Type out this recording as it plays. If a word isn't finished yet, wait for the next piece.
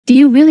Do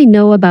you really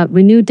know about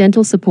Renew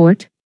Dental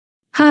Support?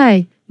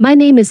 Hi, my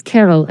name is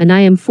Carol and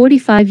I am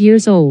 45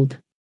 years old.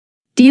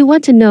 Do you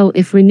want to know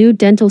if Renew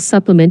Dental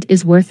Supplement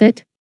is worth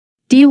it?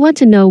 Do you want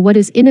to know what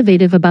is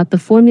innovative about the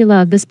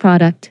formula of this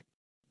product?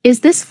 Is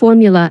this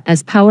formula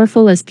as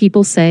powerful as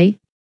people say?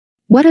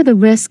 What are the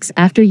risks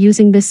after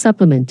using this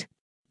supplement?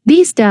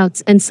 These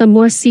doubts and some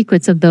more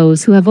secrets of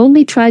those who have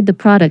only tried the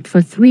product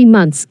for 3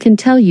 months can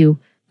tell you,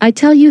 I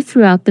tell you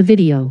throughout the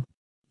video.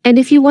 And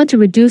if you want to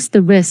reduce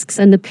the risks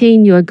and the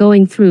pain you are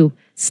going through,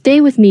 stay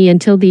with me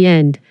until the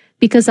end,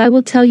 because I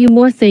will tell you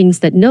more things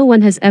that no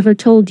one has ever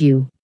told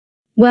you.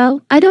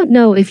 Well, I don't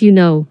know if you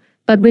know,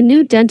 but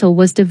Renew Dental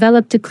was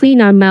developed to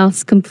clean our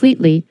mouths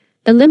completely,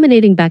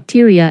 eliminating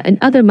bacteria and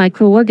other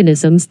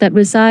microorganisms that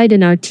reside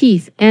in our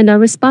teeth and are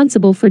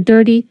responsible for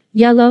dirty,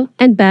 yellow,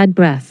 and bad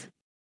breath.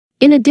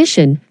 In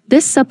addition,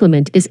 this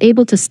supplement is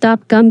able to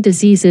stop gum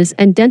diseases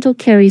and dental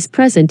caries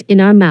present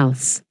in our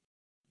mouths.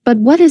 But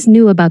what is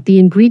new about the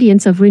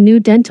ingredients of Renew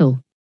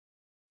Dental?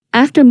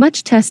 After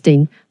much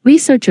testing,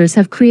 researchers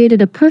have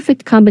created a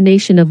perfect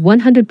combination of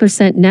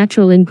 100%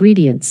 natural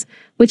ingredients,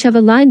 which have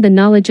aligned the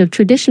knowledge of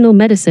traditional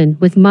medicine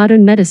with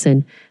modern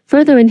medicine,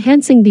 further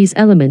enhancing these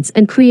elements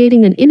and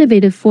creating an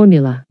innovative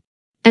formula.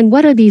 And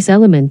what are these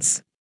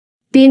elements?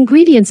 The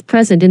ingredients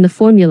present in the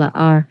formula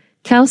are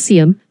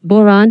calcium,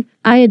 boron,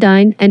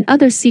 iodine, and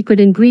other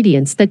secret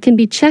ingredients that can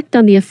be checked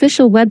on the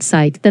official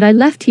website that I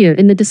left here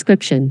in the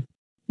description.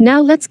 Now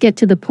let's get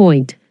to the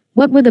point.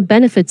 What were the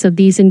benefits of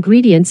these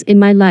ingredients in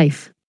my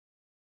life?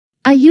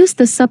 I used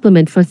the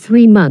supplement for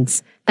 3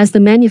 months, as the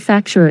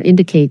manufacturer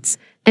indicates,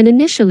 and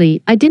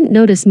initially I didn't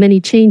notice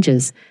many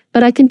changes,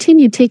 but I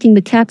continued taking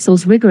the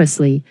capsules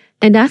rigorously,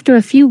 and after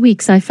a few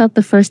weeks I felt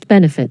the first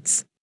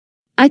benefits.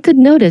 I could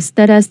notice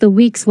that as the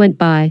weeks went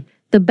by,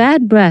 the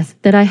bad breath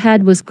that I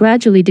had was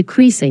gradually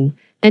decreasing,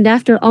 and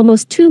after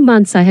almost 2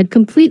 months I had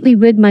completely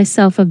rid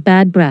myself of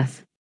bad breath.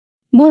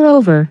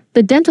 Moreover,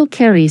 the dental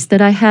caries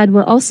that I had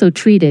were also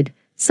treated,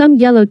 some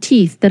yellow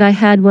teeth that I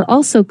had were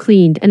also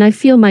cleaned, and I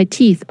feel my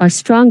teeth are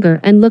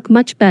stronger and look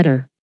much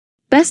better.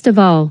 Best of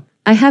all,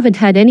 I haven't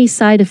had any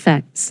side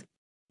effects.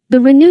 The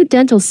Renew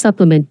Dental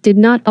supplement did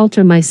not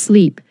alter my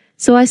sleep,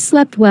 so I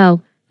slept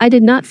well, I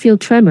did not feel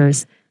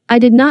tremors, I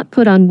did not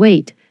put on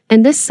weight,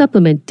 and this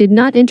supplement did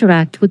not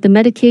interact with the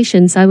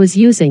medications I was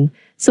using,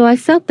 so I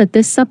felt that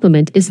this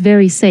supplement is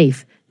very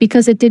safe,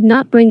 because it did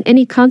not bring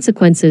any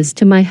consequences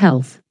to my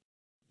health.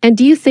 And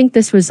do you think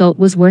this result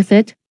was worth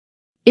it?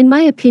 In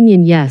my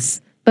opinion, yes,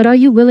 but are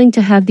you willing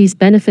to have these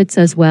benefits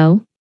as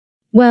well?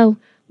 Well,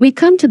 we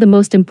come to the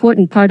most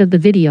important part of the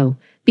video,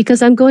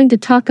 because I'm going to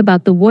talk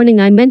about the warning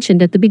I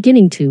mentioned at the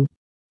beginning too.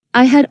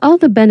 I had all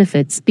the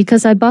benefits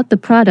because I bought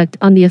the product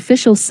on the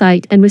official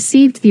site and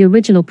received the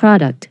original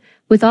product,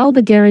 with all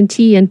the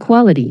guarantee and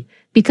quality,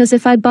 because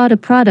if I bought a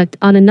product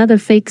on another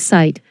fake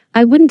site,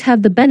 I wouldn't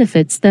have the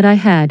benefits that I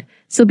had,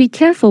 so be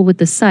careful with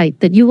the site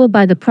that you will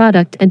buy the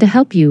product. And to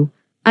help you,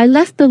 I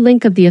left the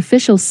link of the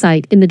official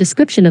site in the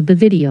description of the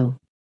video.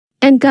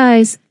 And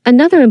guys,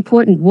 another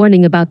important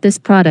warning about this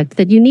product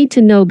that you need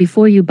to know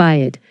before you buy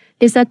it,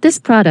 is that this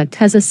product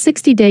has a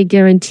 60-day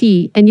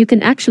guarantee and you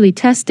can actually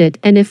test it,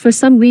 and if for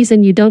some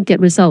reason you don't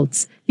get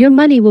results, your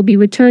money will be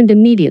returned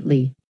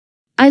immediately.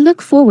 I look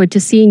forward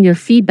to seeing your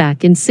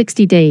feedback in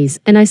 60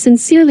 days and I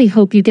sincerely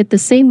hope you get the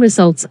same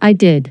results I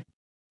did.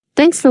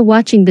 Thanks for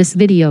watching this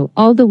video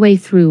all the way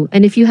through,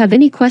 and if you have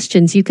any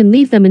questions you can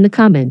leave them in the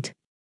comment.